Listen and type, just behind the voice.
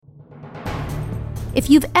If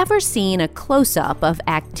you've ever seen a close-up of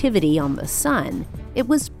activity on the sun, it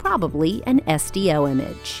was probably an SDO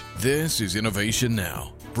image. This is Innovation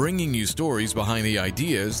Now, bringing you stories behind the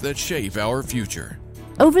ideas that shape our future.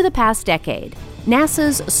 Over the past decade,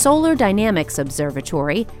 NASA's Solar Dynamics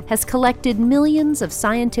Observatory has collected millions of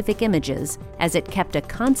scientific images as it kept a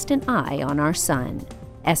constant eye on our sun.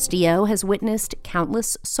 SDO has witnessed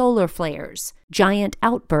countless solar flares, giant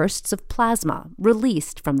outbursts of plasma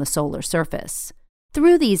released from the solar surface.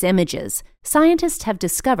 Through these images, scientists have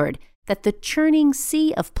discovered that the churning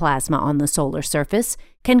sea of plasma on the solar surface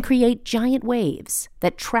can create giant waves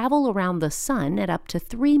that travel around the sun at up to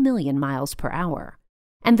 3 million miles per hour.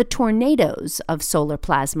 And the tornadoes of solar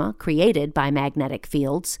plasma created by magnetic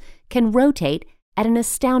fields can rotate at an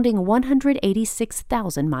astounding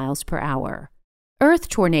 186,000 miles per hour. Earth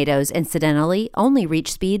tornadoes, incidentally, only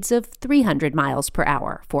reach speeds of 300 miles per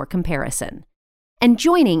hour for comparison. And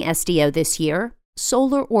joining SDO this year,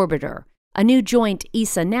 Solar Orbiter, a new joint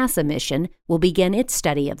ESA-NASA mission, will begin its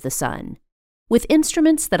study of the sun. With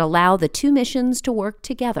instruments that allow the two missions to work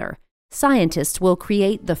together, scientists will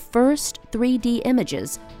create the first 3D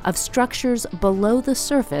images of structures below the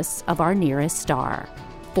surface of our nearest star.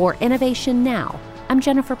 For Innovation Now, I'm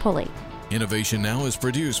Jennifer Pulley. Innovation Now is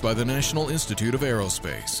produced by the National Institute of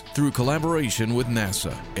Aerospace through collaboration with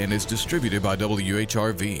NASA and is distributed by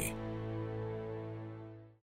WHRV.